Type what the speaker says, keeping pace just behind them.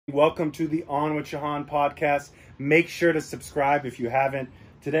Welcome to the On with Shahan podcast. Make sure to subscribe if you haven't.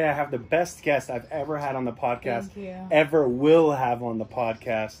 Today I have the best guest I've ever had on the podcast, ever will have on the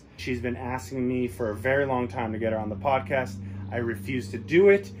podcast. She's been asking me for a very long time to get her on the podcast. I refused to do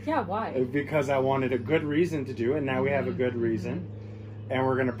it. Yeah, why? Because I wanted a good reason to do it. Now we have a good reason. And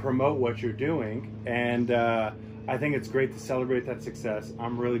we're going to promote what you're doing. And I think it's great to celebrate that success.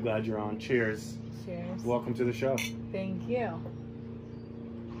 I'm really glad you're on. Cheers. Cheers. Welcome to the show. Thank you.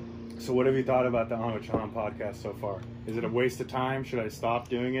 So what have you thought about the On with Shahan podcast so far? Is it a waste of time? Should I stop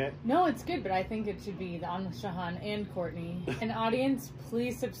doing it? No, it's good, but I think it should be the On with Shahan and Courtney. And audience,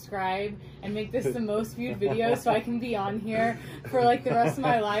 please subscribe and make this the most viewed video so I can be on here for like the rest of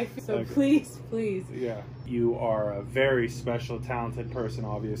my life. So okay. Please. Yeah. You are a very special, talented person,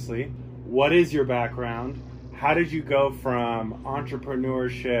 obviously. What is your background? How did you go from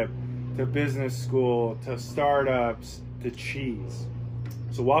entrepreneurship to business school to startups to cheese?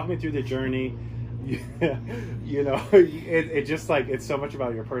 So walk me through the journey. You know, it just like, it's so much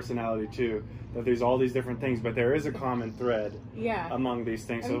about your personality too, that there's all these different things, but there is a common thread among these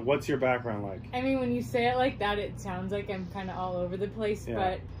things. So what's your background like? I mean, when you say it like that, it sounds like I'm kind of all over the place,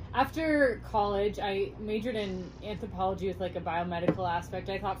 but after college, I majored in anthropology with like a biomedical aspect.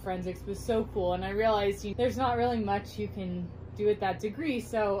 I thought forensics was so cool, and I realized there's not really much you can do with that degree.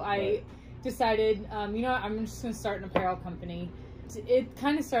 So I decided, you know what, I'm just going to start an apparel company. It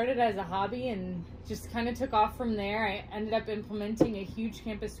kind of started as a hobby and just kind of took off from there. I ended up implementing a huge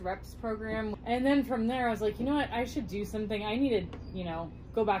campus reps program. And then from there, I was like, you know what, I should do something. I need to,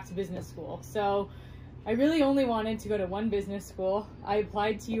 go back to business school. So I really only wanted to go to one business school. I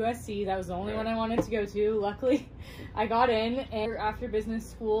applied to USC. That was the only one I wanted to go to. Luckily, I got in. And after business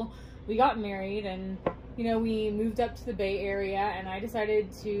school, we got married and, we moved up to the Bay Area, and I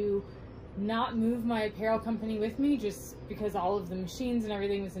decided to not move my apparel company with me just because all of the machines and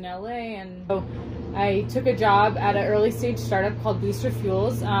everything was in LA. And so I took a job at an early stage startup called Booster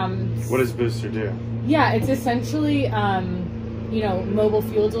Fuels. What does Booster do? Yeah, it's essentially mobile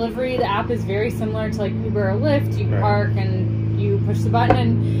fuel delivery. The app is very similar to like Uber or Lyft. You park and you push the button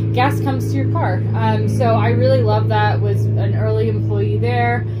and gas comes to your car. So I really love that. Was an early employee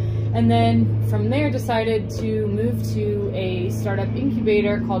there. And then from there decided to move to a startup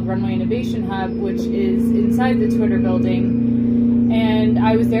incubator called Runway Innovation Hub, which is inside the Twitter building. And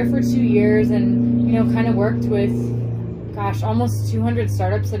I was there for 2 years and, kind of worked with, almost 200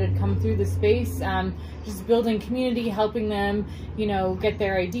 startups that had come through the space, just building community, helping them, get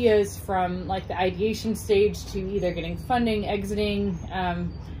their ideas from like the ideation stage to either getting funding, exiting,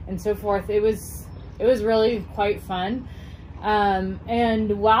 and so forth. It was really quite fun.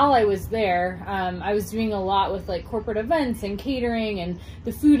 And while I was there, I was doing a lot with like corporate events and catering and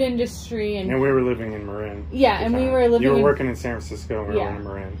the food industry. And we were living in Marin. Yeah, and we were living. You were working in San Francisco and we were in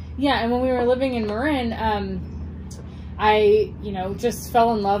Marin. Yeah, and when we were living in Marin, I, just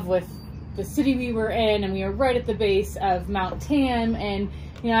fell in love with the city we were in, and we were right at the base of Mount Tam. And,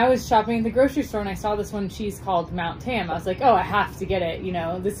 I was shopping at the grocery store and I saw this one cheese called Mount Tam. I was like, oh, I have to get it.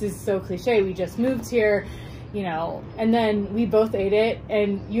 This is so cliche. We just moved here. And then we both ate it,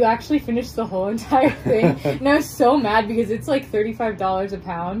 and you actually finished the whole entire thing. And I was so mad because it's like $35 a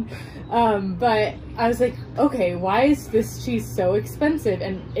pound. But I was like, okay, why is this cheese so expensive?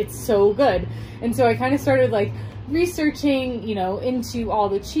 And it's so good. And so I kind of started like researching, into all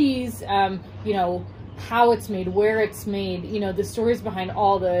the cheese, how it's made, where it's made, the stories behind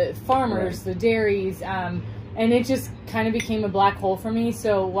all the farmers, the dairies, and it just kind of became a black hole for me.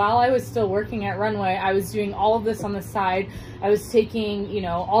 So while I was still working at Runway, I was doing all of this on the side. I was taking,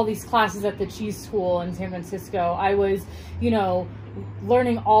 all these classes at the cheese school in San Francisco. I was,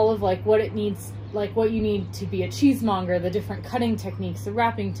 learning all of like what it needs, like what you need to be a cheesemonger, the different cutting techniques, the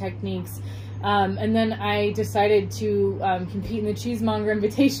wrapping techniques. And then I decided to compete in the Cheesemonger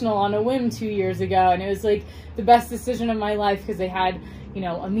Invitational on a whim 2 years ago. And it was like the best decision of my life because they had,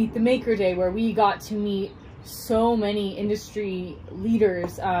 a Meet the Maker Day where we got to meet so many industry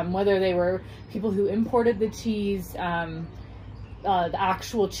leaders, whether they were people who imported the cheese, the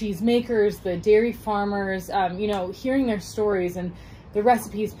actual cheese makers, the dairy farmers, hearing their stories and the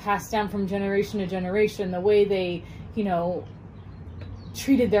recipes passed down from generation to generation, the way they,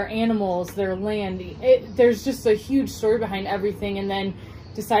 treated their animals, their land. There's just a huge story behind everything. And then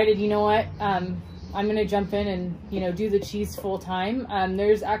decided, you know what, I'm going to jump in and, do the cheese full time.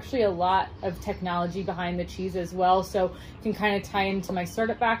 There's actually a lot of technology behind the cheese as well. So you can kind of tie into my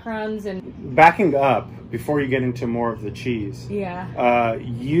startup backgrounds. And backing up, before you get into more of the cheese. Yeah.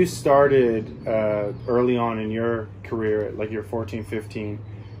 You started early on in your career, like you're 14, 15.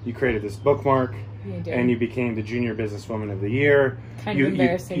 You created this bookmark. and you became the Junior Businesswoman of the Year. Kind of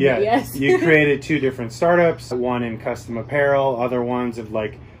embarrassing, but yes. You created 2 different startups, one in custom apparel, other ones of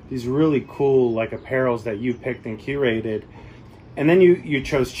like these really cool like apparels that you picked and curated. And then you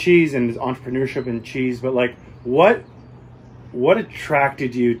chose cheese and entrepreneurship in cheese, but like what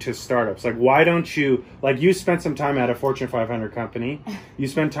attracted you to startups? Like, why don't you, like, you spent some time at a Fortune 500 company. You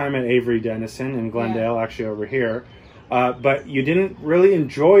spent time at Avery Dennison in Glendale, actually over here. But you didn't really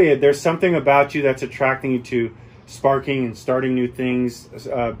enjoy it. There's something about you that's attracting you to sparking and starting new things,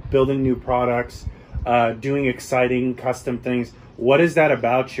 building new products, doing exciting custom things. What is that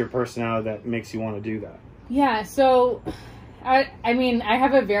about your personality that makes you want to do that? Yeah, so I mean, I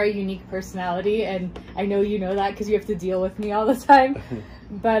have a very unique personality, and I know you know that because you have to deal with me all the time.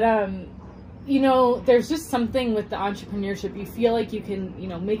 But, you know, there's just something with the entrepreneurship. You feel like you can, you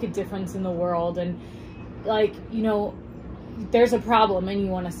know, make a difference in the world, and like, you know, there's a problem and you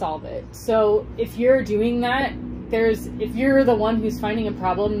want to solve it. So if you're doing that, if you're the one who's finding a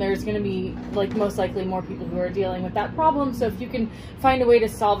problem, there's going to be like most likely more people who are dealing with that problem. So if you can find a way to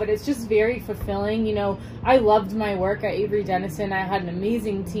solve it, it's just very fulfilling. You know, I loved my work at Avery Dennison. I had an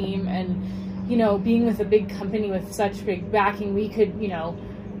amazing team, and, you know, being with a big company with such big backing, we could, you know,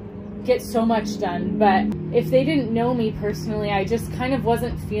 get so much done. But if they didn't know me personally, I just kind of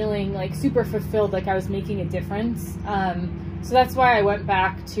wasn't feeling like super fulfilled, like I was making a difference. So that's why I went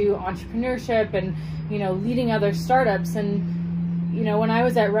back to entrepreneurship and, you know, leading other startups. And, you know, when I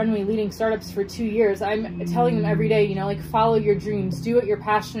was at Runway leading startups for 2 years, I'm telling them every day, you know, like, follow your dreams, do what you're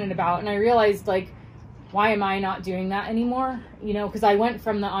passionate about. And I realized, like, why am I not doing that anymore? You know, because I went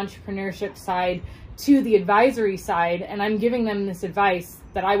from the entrepreneurship side to the advisory side, and I'm giving them this advice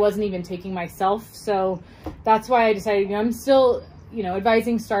that I wasn't even taking myself. So that's why I decided, you know, I'm still, you know,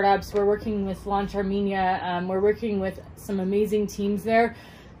 advising startups. We're working with Launch Armenia. We're working with some amazing teams there,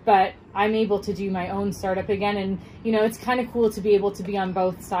 but I'm able to do my own startup again. And, you know, it's kind of cool to be able to be on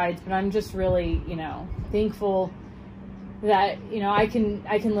both sides, but I'm just really, you know, thankful that, you know, I can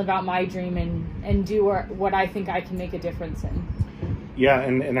live out my dream and do what I think I can make a difference in. Yeah,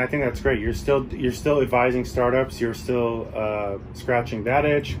 and I think that's great. You're still advising startups. You're still scratching that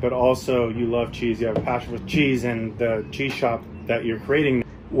itch, but also you love cheese. You have a passion for cheese and the cheese shop that you're creating.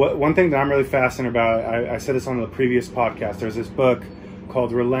 One thing that I'm really fascinated about, I said this on the previous podcast, there's this book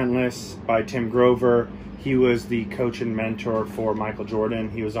called Relentless by Tim Grover. He was the coach and mentor for Michael Jordan.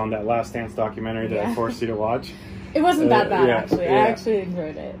 He was on that Last Dance documentary that I forced you to watch. It wasn't that bad, actually. I actually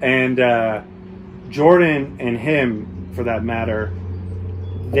enjoyed it. And Jordan and him, for that matter,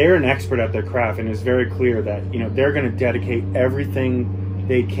 they're an expert at their craft, and it's very clear that, you know, they're going to dedicate everything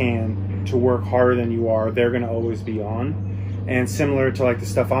they can to work harder than you are. They're going to always be on. And similar to like the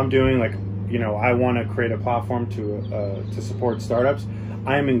stuff I'm doing, like, you know, I want to create a platform to support startups.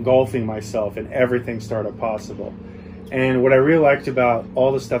 I am engulfing myself in everything startup possible. And what I really liked about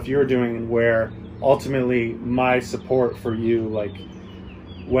all the stuff you're doing, and where ultimately my support for you like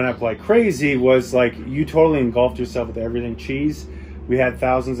went up like crazy, was like you totally engulfed yourself with everything cheese. We had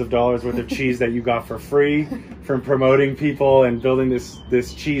thousands of dollars worth of cheese that you got for free from promoting people and building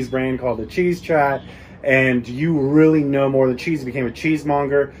this cheese brand called the Cheese Chat. And you really know more than cheese. You became a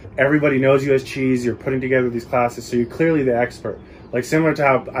cheesemonger. Everybody knows you as cheese. You're putting together these classes, so you're clearly the expert. Like similar to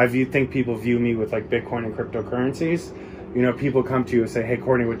how think people view me with like Bitcoin and cryptocurrencies. You know, people come to you and say, "Hey,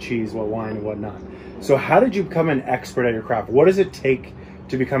 Courtney, what cheese, what wine, and what not." So how did you become an expert at your craft? What does it take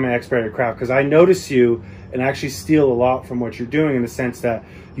to become an expert at your craft? Because I notice you and actually steal a lot from what you're doing, in the sense that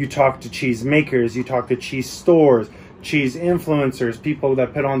you talk to cheese makers, you talk to cheese stores, cheese influencers, people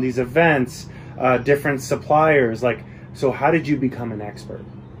that put on these events, different suppliers. Like, so how did you become an expert?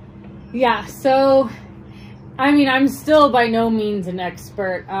 Yeah, so I mean, I'm still by no means an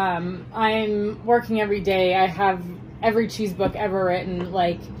expert. I'm working every day. I have every cheese book ever written,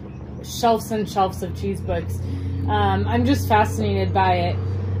 like shelves and shelves of cheese books. I'm just fascinated by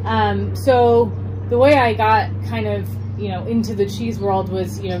it. So the way I got kind of, you know, into the cheese world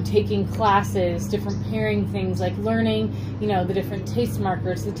was, you know, taking classes, different pairing things, like learning, you know, the different taste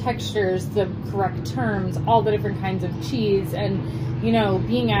markers, the textures, the correct terms, all the different kinds of cheese. And, you know,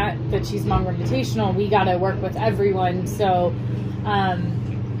 being at the Cheesemonger Invitational, we got to work with everyone. So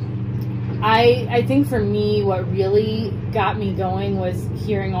I think for me, what really got me going was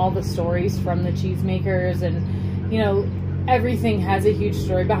hearing all the stories from the cheesemakers. And, you know, everything has a huge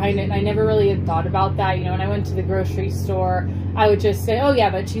story behind it, and I never really had thought about that. You know, when I went to the grocery store, I would just say, "Oh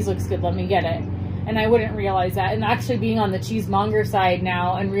yeah, that cheese looks good, let me get it," and I wouldn't realize that. And actually being on the cheesemonger side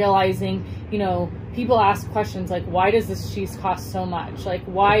now and realizing, you know, people ask questions like, why does this cheese cost so much? Like,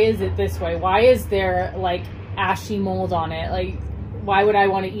 why is it this way? Why is there like ashy mold on it? Like, why would I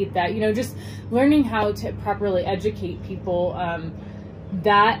want to eat that? You know, just learning how to properly educate people,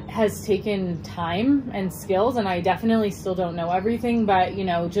 that has taken time and skills, and I definitely still don't know everything, but, you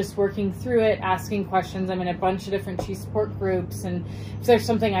know, just working through it, asking questions. I'm in a bunch of different cheese support groups, and if there's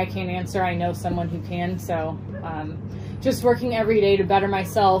something I can't answer, I know someone who can. So just working every day to better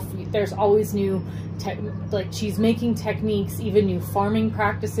myself. There's always new cheese making techniques, even new farming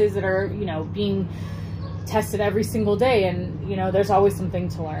practices that are, you know, being tested every single day, and, you know, there's always something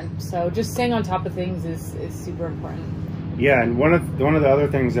to learn. So just staying on top of things is super important. Yeah, and one of the other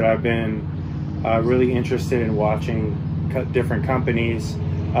things that I've been really interested in watching different companies,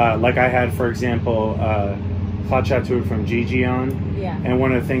 like I had, for example, Khoshafian from Gigi on, yeah. And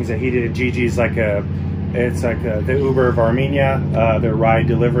one of the things that he did at Gigi is the Uber of Armenia. Their ride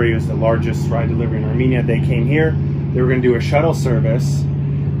delivery was the largest ride delivery in Armenia. They came here. They were going to do a shuttle service,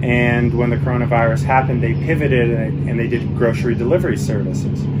 and when the coronavirus happened, they pivoted and they did grocery delivery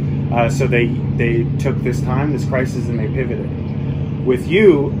services. So they took this crisis, and they pivoted. With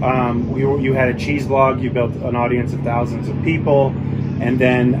you, you had a cheese blog. You built an audience of thousands of people, and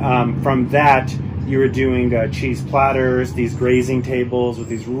then from that, you were doing cheese platters, these grazing tables with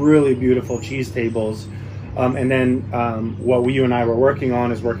these really beautiful cheese tables. And then what you and I were working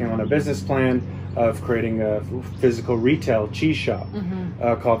on a business plan of creating a physical retail cheese shop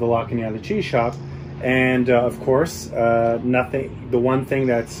called the La Cañada Cheese Shop. And of course, the one thing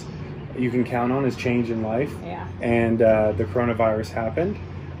that's you can count on is change in life. Yeah. And the coronavirus happened.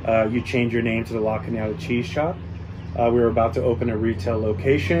 You changed your name to the La Cañada Cheese Shop. We were about to open a retail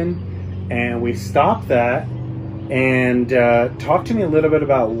location, and we stopped that. And talk to me a little bit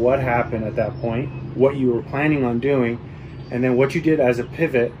about what happened at that point, what you were planning on doing, and then what you did as a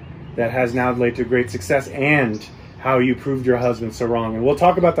pivot that has now led to great success, and how you proved your husband so wrong. And we'll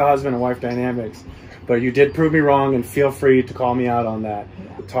talk about the husband and wife dynamics, but you did prove me wrong, and feel free to call me out on that.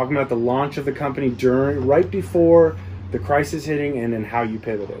 Yeah. Talking about the launch of the company right before the crisis hitting, and then how you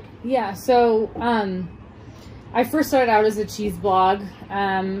pivoted. Yeah, so I first started out as a cheese blog.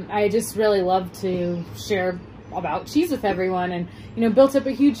 I just really loved to share about cheese with everyone, and, you know, built up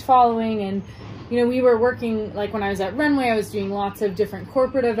a huge following. And, you know, we were working, like when I was at Runway, I was doing lots of different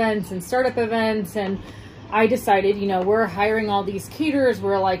corporate events and startup events, and I decided, you know, we're hiring all these caterers,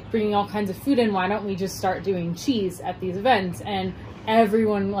 we're like bringing all kinds of food in, why don't we just start doing cheese at these events? And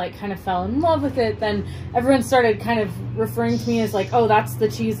everyone like kind of fell in love with it. Then everyone started kind of referring to me as like, oh, that's the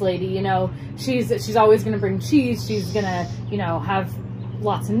cheese lady, you know, she's always going to bring cheese, she's going to, you know, have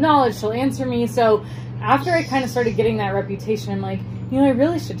lots of knowledge, she'll answer me. So after I kind of started getting that reputation, I'm like, you know, I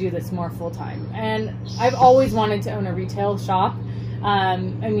really should do this more full time. And I've always wanted to own a retail shop. I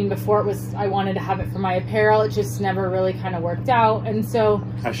mean, before I wanted to have it for my apparel. It just never really kind of worked out. And so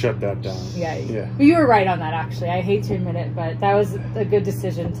I shut that down. Yeah. But you were right on that, actually. I hate to admit it, but that was a good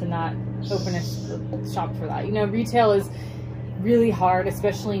decision to not open a shop for that. You know, retail is really hard,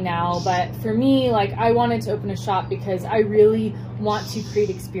 especially now. But for me, like, I wanted to open a shop because I really want to create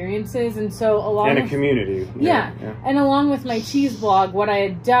experiences. And so along with a community. Yeah. And along with my cheese blog, what I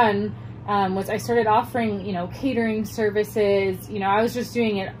had done was I started offering, you know, catering services. You know, I was just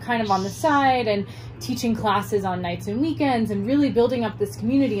doing it kind of on the side and teaching classes on nights and weekends and really building up this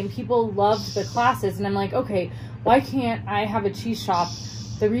community, and people loved the classes. And I'm like, okay, why can't I have a cheese shop,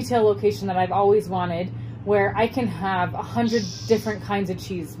 the retail location that I've always wanted, where I can have 100 different kinds of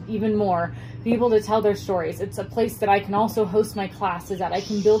cheese, even more, be able to tell their stories. It's a place that I can also host my classes at. I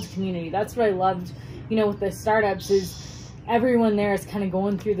can build community. That's what I loved, you know, with the startups, is everyone there is kind of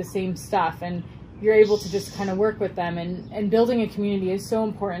going through the same stuff, and you're able to just kind of work with them, and building a community is so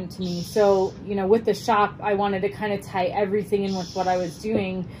important to me. So, you know, with the shop, I wanted to kind of tie everything in with what I was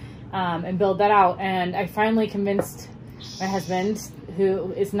doing, and build that out. And I finally convinced my husband,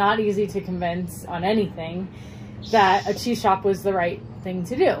 who is not easy to convince on anything, that a cheese shop was the right thing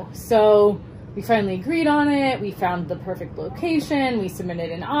to do. So we finally agreed on it. We found the perfect location. We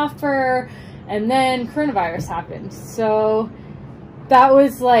submitted an offer. And then coronavirus happened. So that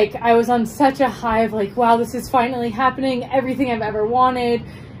was like, I was on such a high of like, wow, this is finally happening, everything I've ever wanted.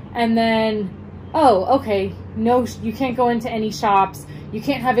 And then, oh, okay, no, you can't go into any shops. You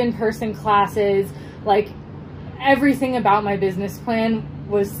can't have in-person classes. Like, everything about my business plan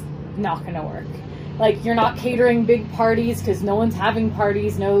was not going to work. Like, you're not catering big parties because no one's having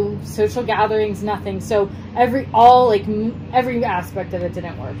parties, no social gatherings, nothing. So every aspect of it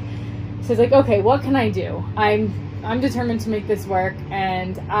didn't work. So it's like, okay, what can I do? I'm determined to make this work,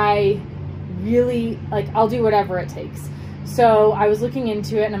 and I really, like, I'll do whatever it takes. So I was looking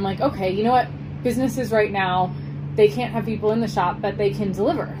into it, and I'm like, okay, you know what? Businesses right now, they can't have people in the shop, but they can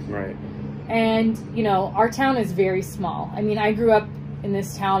deliver. Right. And, you know, our town is very small. I mean, I grew up in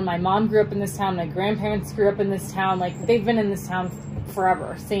this town. My mom grew up in this town. My grandparents grew up in this town. Like, they've been in this town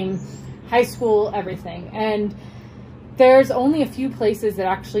forever. Same high school, everything. And there's only a few places that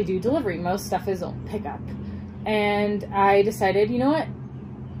actually do delivery. Most stuff is pickup. And I decided, you know what?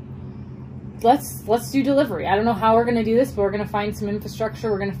 Let's do delivery. I don't know how we're going to do this, but we're going to find some infrastructure.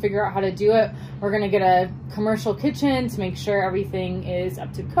 We're going to figure out how to do it. We're going to get a commercial kitchen to make sure everything is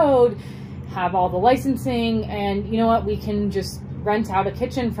up to code, have all the licensing, and you know what? We can just rent out a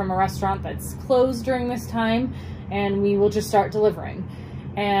kitchen from a restaurant that's closed during this time, and we will just start delivering.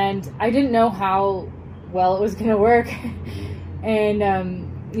 And I didn't know how well it was going to work. And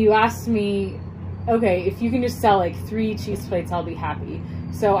you asked me, okay, if you can just sell like 3 cheese plates, I'll be happy.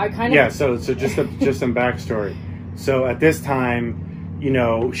 So I kind of... Yeah, so just some backstory. So at this time, you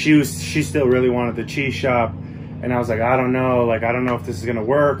know, she still really wanted the cheese shop, and I was like, I don't know if this is going to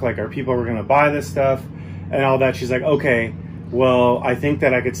work, like, are people going to buy this stuff and all that. She's like, okay, well, I think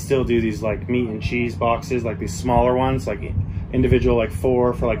that I could still do these like meat and cheese boxes, like these smaller ones, like individual, like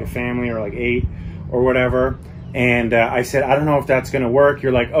 4 for like a family, or like 8 or whatever. And I said, I don't know if that's going to work.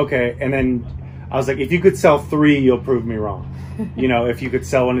 You're like, okay. And then I was like, if you could sell 3, you'll prove me wrong. You know, if you could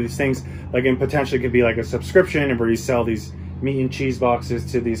sell one of these things, like, and potentially could be like a subscription, and where you sell these meat and cheese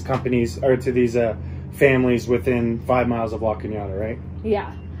boxes to these companies, or to these families within 5 miles of La Cañada, right?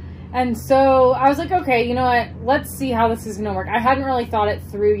 Yeah. And so I was like, okay, you know what? Let's see how this is going to work. I hadn't really thought it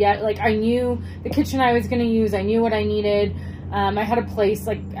through yet. Like, I knew the kitchen I was going to use. I knew what I needed. I had a place,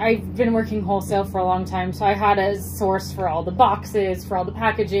 like, I've been working wholesale for a long time, so I had a source for all the boxes, for all the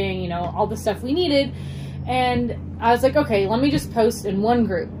packaging, you know, all the stuff we needed. And I was like, okay, let me just post in one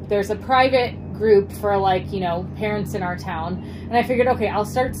group. There's a private group for, like, you know, parents in our town. And I figured, okay, I'll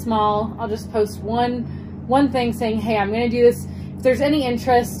start small. I'll just post one thing saying, hey, I'm going to do this. If there's any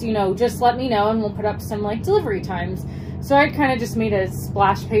interest, you know, just let me know, and we'll put up some, like, delivery times. So I kind of just made a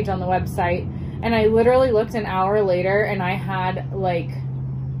splash page on the website, and I literally looked an hour later, and I had, like,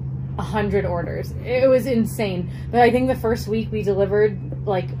 100 orders. It was insane. But I think the first week we delivered,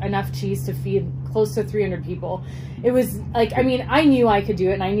 like, enough cheese to feed close to 300 people. It was, like, I mean, I knew I could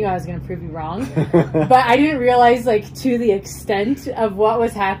do it, and I knew I was going to prove you wrong. But I didn't realize, like, to the extent of what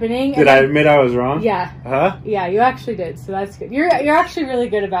was happening. Did I admit I was wrong? Yeah. Huh? Yeah, you actually did, so that's good. You're actually really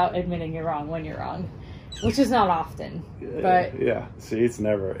good about admitting you're wrong when you're wrong, which is not often. But yeah, see, it's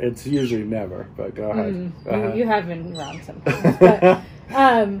usually never, but go ahead. You have been wrong sometimes. But,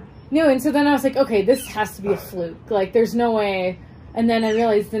 no, and so then I was like, okay, this has to be a fluke. Like, there's no way. And then I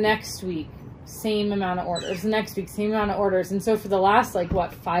realized the next week, same amount of orders. The next week, same amount of orders. And so for the last, like,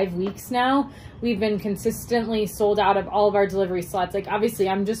 5 weeks now, we've been consistently sold out of all of our delivery slots. Like, obviously,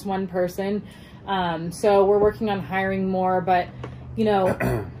 I'm just one person. So we're working on hiring more. But, you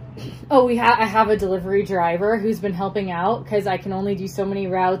know, I have a delivery driver who's been helping out because I can only do so many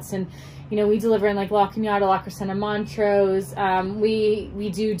routes. And, you know, we deliver in, like, La Cañada, La Crescenta, Montrose. We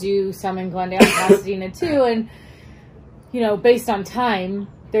do some in Glendale and Pasadena, too. And, you know, based on time,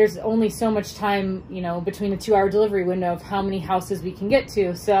 there's only so much time, you know, between a 2-hour delivery window of how many houses we can get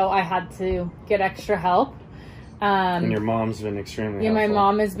to. So I had to get extra help. And your mom's been extremely helpful. Yeah, my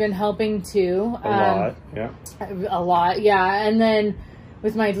mom has been helping too. A lot, yeah. A lot, yeah. And then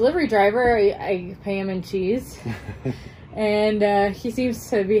with my delivery driver, I pay him in cheese. And he seems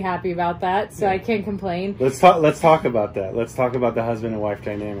to be happy about that, so yeah. I can't complain. Let's talk about that. Let's talk about the husband and wife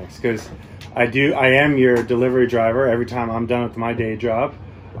dynamics, because I am your delivery driver. Every time I'm done with my day job,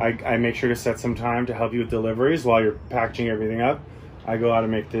 I make sure to set some time to help you with deliveries while you're packaging everything up. I go out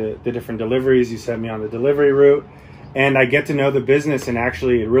and make the different deliveries. You set me on the delivery route, and I get to know the business, and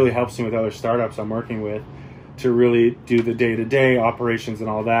actually it really helps me with other startups I'm working with to really do the day-to-day operations and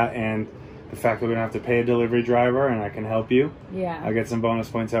all that. And the fact that we don't have to pay a delivery driver and I can help you. Yeah. I get some bonus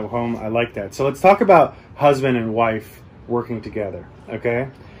points at home. I like that. So let's talk about husband and wife working together, okay?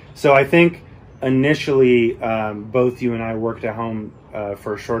 So I think initially both you and I worked at home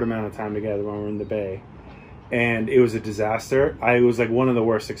for a short amount of time together when we were in the Bay. And it was a disaster. It was like one of the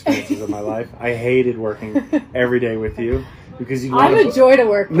worst experiences of my life. I hated working every day with you because I'm a joy to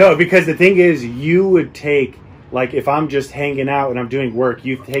work with. No, because the thing is, you would take, like, if I'm just hanging out and I'm doing work,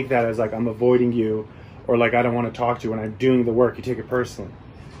 you take that as like I'm avoiding you, or like I don't want to talk to you. When I'm doing the work, you take it personally.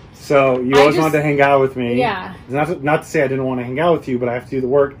 So you always wanted to hang out with me. Yeah. Not to say I didn't want to hang out with you, but I have to do the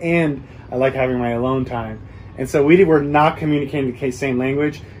work, and I like having my alone time. And so we were not communicating the same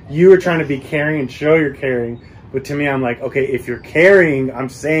language. You were trying to be caring and show you're caring, but to me, I'm like, okay, if you're caring, I'm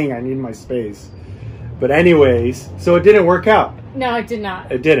saying I need my space. But anyways, so it didn't work out. No, it did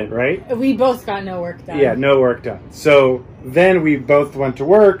not. It didn't, right? We both got no work done. Yeah, no work done. So then we both went to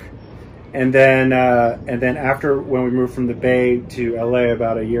work, And then after, when we moved from the Bay to LA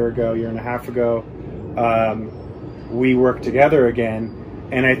about a year and a half ago, we worked together again.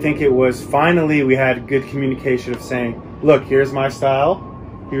 And I think it was finally we had good communication of saying, look, here's my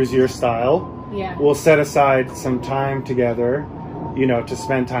style, here's your style. Yeah. We'll set aside some time together, to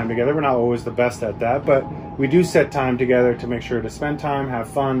spend time together. We're not always the best at that, but we do set time together to make sure to spend time, have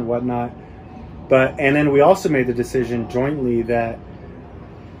fun, whatnot. And then we also made the decision jointly that,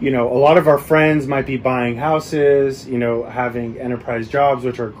 a lot of our friends might be buying houses, having enterprise jobs,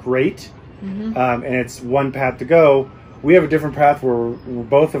 which are great. Mm-hmm. And it's one path to go. We have a different path where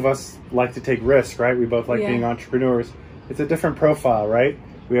both of us like to take risks, right? We both like being entrepreneurs. It's a different profile, right?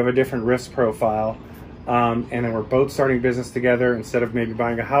 We have a different risk profile. And then we're both starting business together. Instead of maybe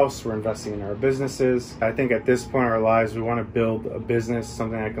buying a house, we're investing in our businesses. I think at this point in our lives, we want to build a business,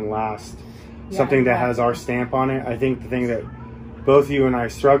 something that can last, something that has our stamp on it. I think the thing that both you and I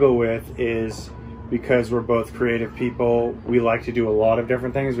struggle with is because we're both creative people, we like to do a lot of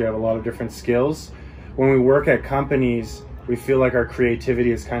different things. We have a lot of different skills. When we work at companies, we feel like our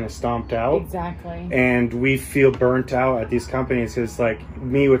creativity is kind of stomped out. Exactly. And we feel burnt out at these companies because, like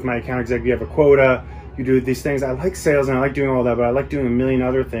me with my account exec, you have a quota, you do these things. I like sales and I like doing all that, but I like doing a million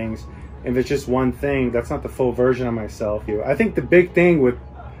other things. If it's just one thing, that's not the full version of myself. I think the big thing with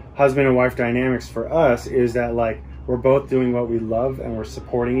husband and wife dynamics for us is that, like, we're both doing what we love and we're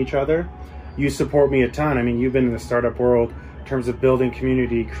supporting each other. You support me a ton. I mean, you've been in the startup world in terms of building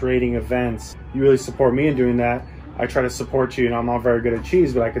community, creating events. You really support me in doing that. I try to support you. I'm not very good at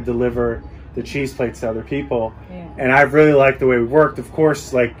cheese, but I could deliver the cheese plates to other people. Yeah. And I've really liked the way we worked. Of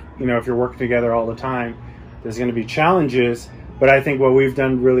course, like, if you're working together all the time, there's going to be challenges. But I think what we've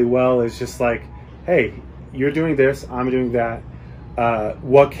done really well is just like, hey, you're doing this, I'm doing that.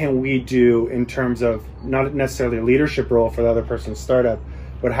 What can we do in terms of not necessarily a leadership role for the other person's startup,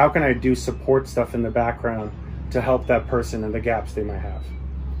 but how can I do support stuff in the background to help that person and the gaps they might have?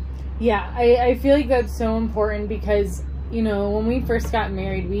 Yeah, I feel like that's so important because, when we first got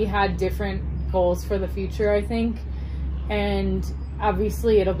married, we had different goals for the future, I think. And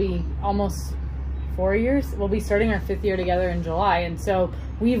obviously it'll be almost 4 years. We'll be starting our 5th year together in July. And so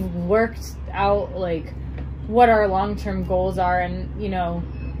we've worked out, like, what our long-term goals are. And,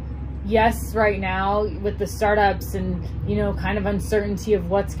 yes, right now with the startups and, kind of uncertainty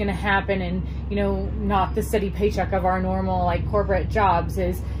of what's going to happen and, not the steady paycheck of our normal, like, corporate jobs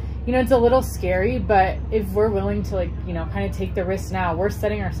is, it's a little scary, but if we're willing to, like, kind of take the risk now, we're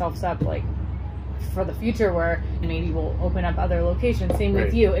setting ourselves up, like, for the future where maybe we'll open up other locations. Same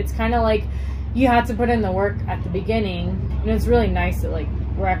with you. It's kind of like you had to put in the work at the beginning. It's really nice that, like,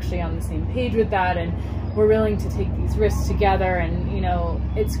 we're actually on the same page with that and we're willing to take these risks together. And,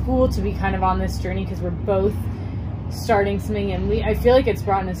 it's cool to be kind of on this journey because we're both starting something, and I feel like it's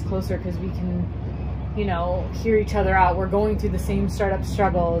brought us closer because we can, hear each other out. We're going through the same startup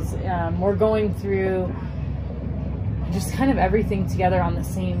struggles. We're going through just kind of everything together on the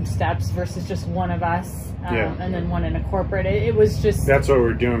same steps versus just one of us and then one in a corporate. It was just... That's what we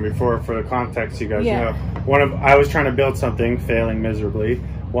were doing before. For the context, you guys know. I was trying to build something, failing miserably,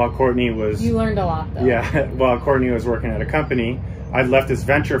 while Courtney was... You learned a lot, though. Yeah, while Courtney was working at a company. I'd left this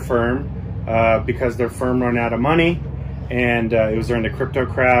venture firm because their firm ran out of money, and it was during the crypto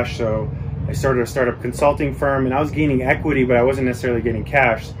crash, so I started a startup consulting firm, and I was gaining equity, but I wasn't necessarily getting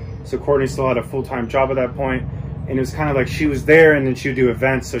cash. So Courtney still had a full-time job at that point, and it was kind of like she was there, and then she would do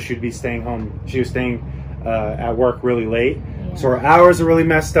events, so she'd be staying home. She was staying at work really late. Yeah. So her hours were really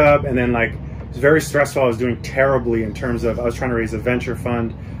messed up, and then, like, it was very stressful. I was doing terribly in terms of, I was trying to raise a venture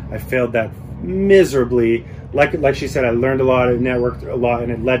fund. I failed that miserably. Like she said, I learned a lot, I networked a lot,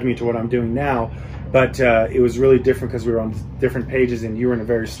 and it led me to what I'm doing now. But it was really different because we were on different pages, and you were in a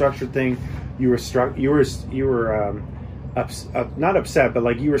very structured thing. You were not upset, but,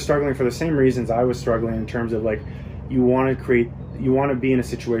 like, you were struggling for the same reasons I was struggling in terms of, like, you want to be in a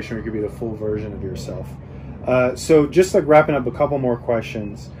situation where you could be the full version of yourself. So just, like, wrapping up a couple more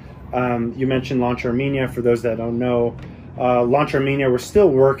questions. You mentioned Launch Armenia. For those that don't know, Launch Armenia, we're still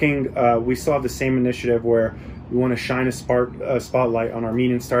working. We still have the same initiative where we want to shine a spotlight on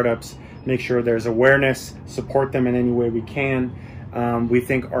Armenian startups, make sure there's awareness, support them in any way we can. We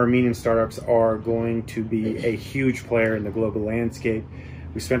think Armenian startups are going to be a huge player in the global landscape.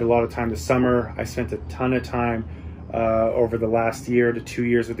 We spent a lot of time this summer. I spent a ton of time over the last year to 2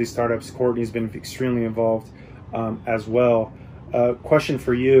 years with these startups. Courtney's been extremely involved as well. Question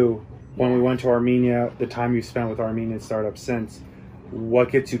for you, when we went to Armenia, the time you spent with Armenian startups since, what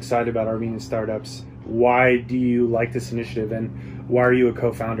gets you excited about Armenian startups? Why do you like this initiative, and why are you a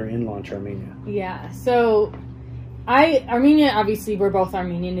co-founder in Launch Armenia? Yeah, so Armenia, obviously, we're both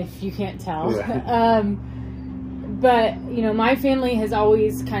Armenian, if you can't tell. Yeah. But, you know, my family has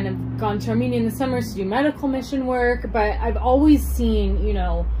always kind of gone to Armenia in the summers to do medical mission work, but I've always seen, you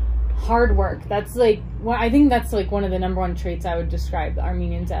know, hard work. That's like, I think that's like one of the number one traits I would describe the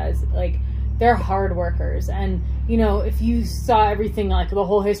Armenians as. Like, they're hard workers. And, you know, if you saw everything, like the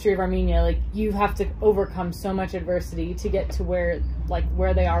whole history of Armenia, like you have to overcome so much adversity to get to where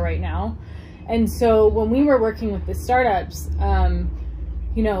they are right now. And so when we were working with the startups,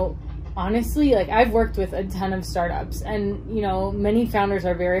 you know, honestly, like I've worked with a ton of startups, and, you know, many founders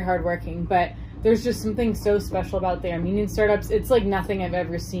are very hardworking, but there's just something so special about the Armenian startups. It's like nothing I've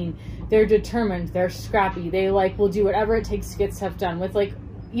ever seen. They're determined. They're scrappy. They like will do whatever it takes to get stuff done. With like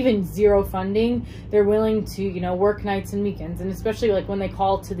even zero funding, they're willing to, you know, work nights and weekends. And especially like when they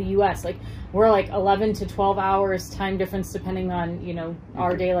call to the US, like we're like 11 to 12 hours time difference depending on, you know,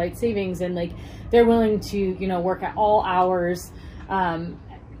 our daylight savings, and like they're willing to, you know, work at all hours.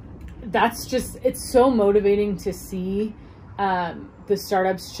 That's just, it's so motivating to see the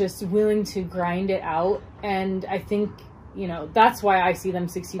startups just willing to grind it out. And I think, you know, that's why I see them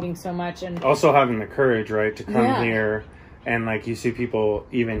succeeding so much. And also having the courage, right, to come here. And like you see people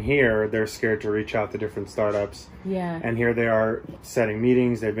even here, they're scared to reach out to different startups. Yeah. And here they are setting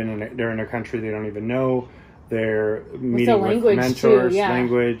meetings. They're in a country they don't even know. They're meeting with mentors.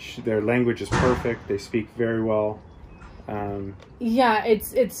 Language. Their language is perfect. They speak very well. Yeah,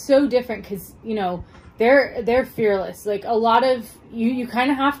 it's so different because, you know, they're fearless. Like a lot of you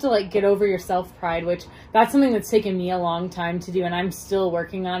kind of have to like get over your self pride, which that's something that's taken me a long time to do, and I'm still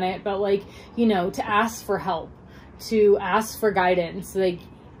working on it. But like, you know, to ask for help, to ask for guidance, like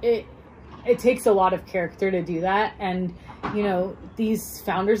it takes a lot of character to do that. And, you know, these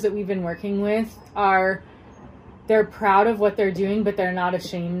founders that we've been working with they're proud of what they're doing, but they're not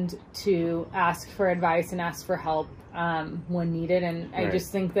ashamed to ask for advice and ask for help when needed. And I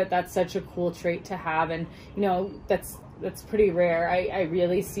just think that that's such a cool trait to have. And, you know, that's pretty rare. I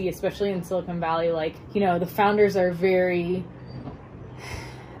really see, especially in Silicon Valley, like, you know, the founders are very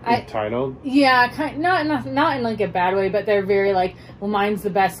entitled. Yeah, not in like a bad way, but they're very like, well, mine's the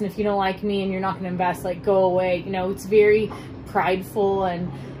best, and if you don't like me and you're not going to invest, like, go away. You know, it's very prideful, and,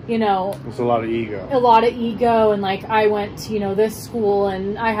 you know, there's a lot of ego. And like, I went to, you know, this school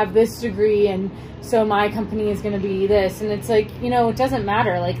and I have this degree, and so my company is going to be this. And it's like, you know, it doesn't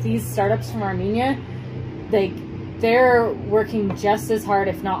matter. Like, these startups from Armenia, they're working just as hard,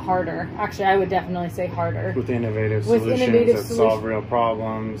 if not harder. Actually, I would definitely say harder. With innovative solutions that solve real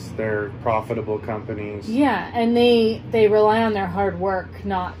problems. They're profitable companies. Yeah, and they rely on their hard work,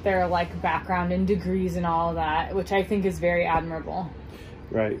 not their like background and degrees and all of that, which I think is very admirable.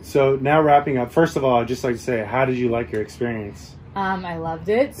 Right. So now wrapping up, first of all, I'd just like to say, how did you like your experience? I loved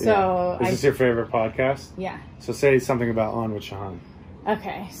it. So Is this your favorite podcast? Yeah. So say something about On with Shahan.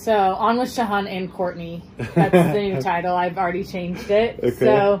 Okay, so On with Shahan and Courtney. That's the new title. I've already changed it. Okay.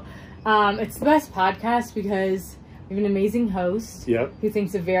 So it's the best podcast because we have an amazing host who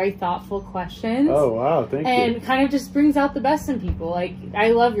thinks of very thoughtful questions. Oh, wow. Thank you. And kind of just brings out the best in people. Like,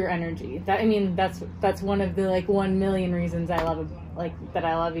 I love your energy. That's one of the like 1 million reasons I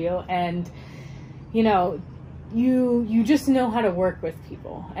love you. And, you know, you just know how to work with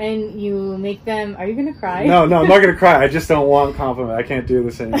people, and you make them. Are you gonna cry? No, I'm not gonna cry. I just don't want compliment. I can't do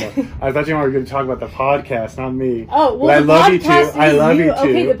this anymore. I thought you were going to talk about the podcast, not me. Oh, well, but I love you too. I love you too.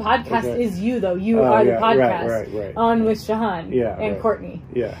 Okay, the podcast is you though. You are the podcast. Right. On with Shahan and Courtney.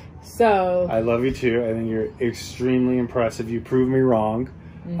 Yeah. So I love you too. I think you're extremely impressive. You proved me wrong.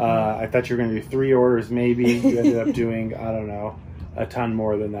 Mm-hmm. I thought you were going to do 3 orders, maybe. You ended up doing, I don't know, a ton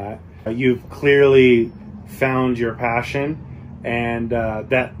more than that. You've clearly found your passion, and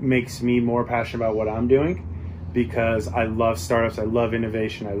that makes me more passionate about what I'm doing, because I love startups, I love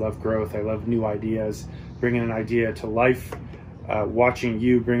innovation, I love growth, I love new ideas, bringing an idea to life. Watching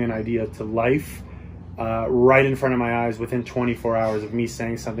you bring an idea to life right in front of my eyes within 24 hours of me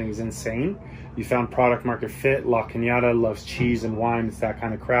saying something is insane. You found product market fit. La Cañada loves cheese and wine. It's that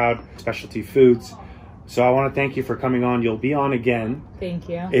kind of crowd. Specialty foods. So I want to thank you for coming on. You'll be on again. Thank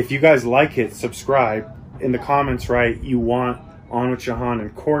you. If you guys like it, subscribe. In the comments, write you want On with Shahan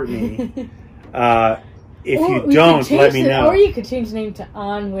and Courtney. If you don't, let me know. Or you could change the name to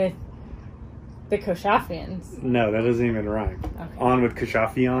On with the Khoshafians. No, that doesn't even rhyme. Okay. On with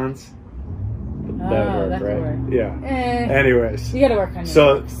Khoshafians. That could work. Yeah. Anyways. You gotta work on your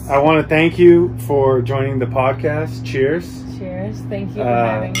So I want to thank you for joining the podcast. Cheers. Cheers. Thank you for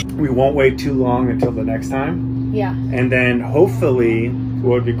having me. We won't wait too long until the next time. Yeah. And then hopefully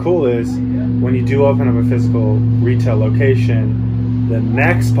what would be cool is when you do open up a physical retail location, the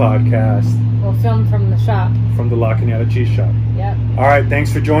next podcast We'll film from the shop. From the La Cañada Cheese Shop. Yep. All right,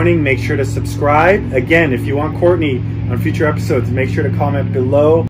 thanks for joining. Make sure to subscribe. Again, if you want Courtney on future episodes, make sure to comment below.